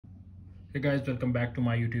Hey guys, welcome back to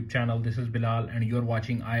my YouTube channel. This is Bilal and you're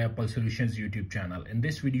watching iApplesolutions YouTube channel. In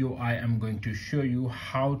this video, I am going to show you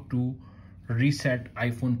how to reset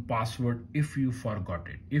iPhone password if you forgot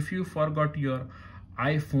it. If you forgot your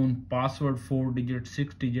iPhone password 4-digit,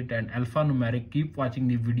 6-digit and alphanumeric, keep watching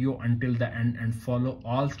the video until the end and follow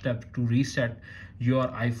all steps to reset your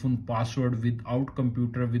iPhone password without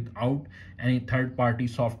computer, without any third-party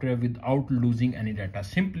software, without losing any data.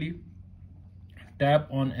 Simply tap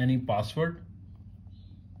on any password.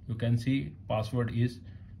 You can see password is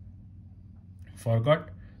forgot.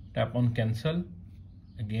 Tap on cancel.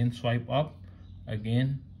 Again swipe up.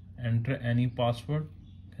 Again enter any password.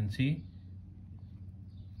 You can see.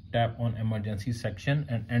 Tap on emergency section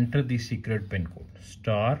and enter the secret pin code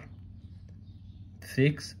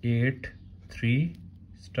 *683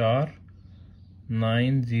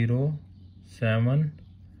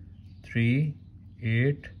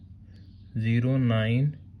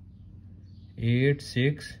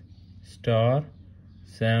 *907380986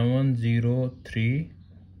 *703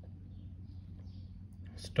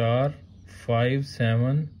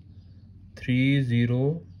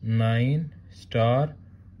 *57309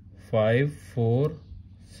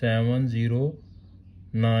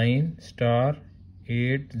 *54709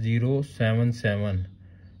 *8077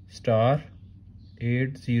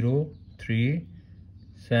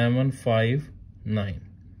 *803759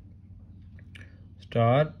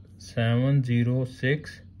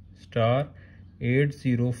 *706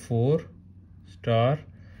 *804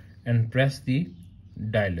 and press the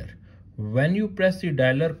dialer. When you press the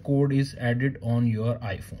dialer, code is added on your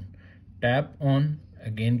iPhone. Tap on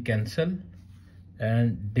again cancel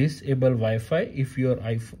and disable Wi-Fi. If your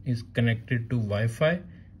iPhone is connected to Wi-Fi,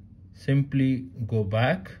 simply go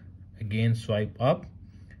back, again swipe up,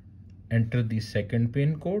 enter the second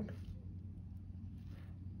pin code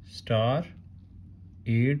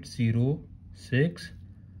 *806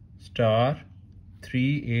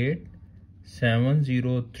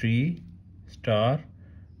 *38703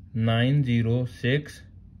 *906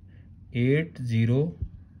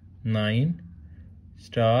 809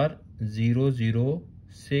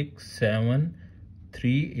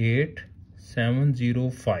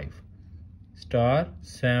 *006738705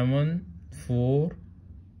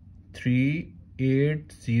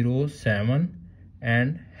 *74387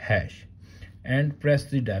 and hash, and press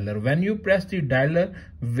the dialer. When you press the dialer,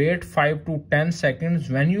 wait 5 to 10 seconds.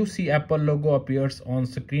 When you see Apple logo appears on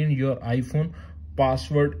screen, your iPhone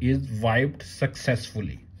password is wiped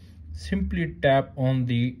successfully. Simply tap on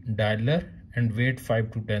the dialer and wait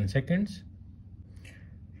 5 to 10 seconds.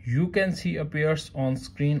 You can see appears on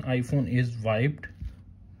screen iPhone is wiped.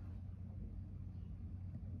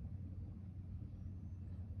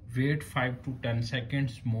 Wait 5 to 10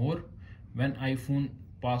 seconds more. When iPhone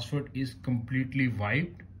password is completely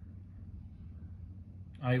wiped,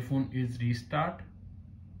 iPhone is restart.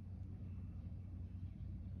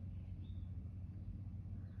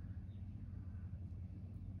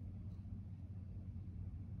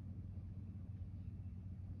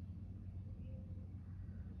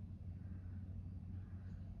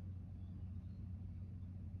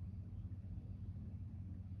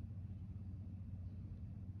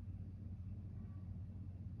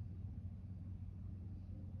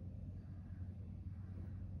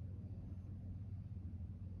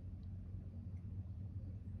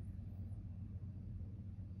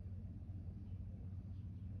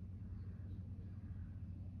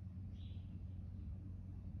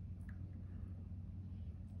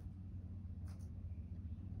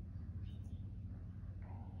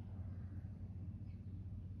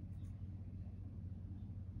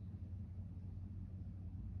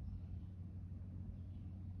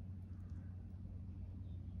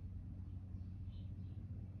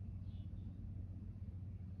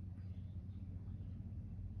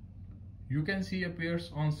 You can see appears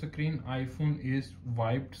on screen iPhone is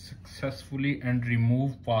wiped successfully and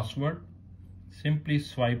remove password. Simply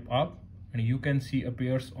swipe up and you can see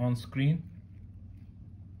appears on screen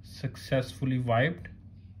successfully wiped.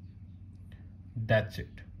 That's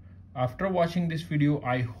it. After watching this video,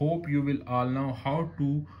 I hope you will all know how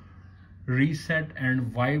to reset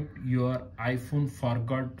and wipe your iPhone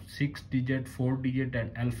forgot 6-digit, 4-digit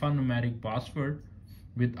and alphanumeric password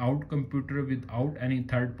without computer, without any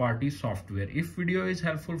third-party software. If video is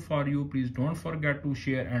helpful for you, please don't forget to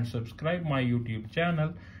share and subscribe my YouTube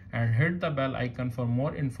channel and hit the bell icon for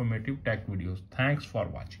more informative tech videos. Thanks for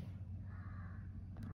watching.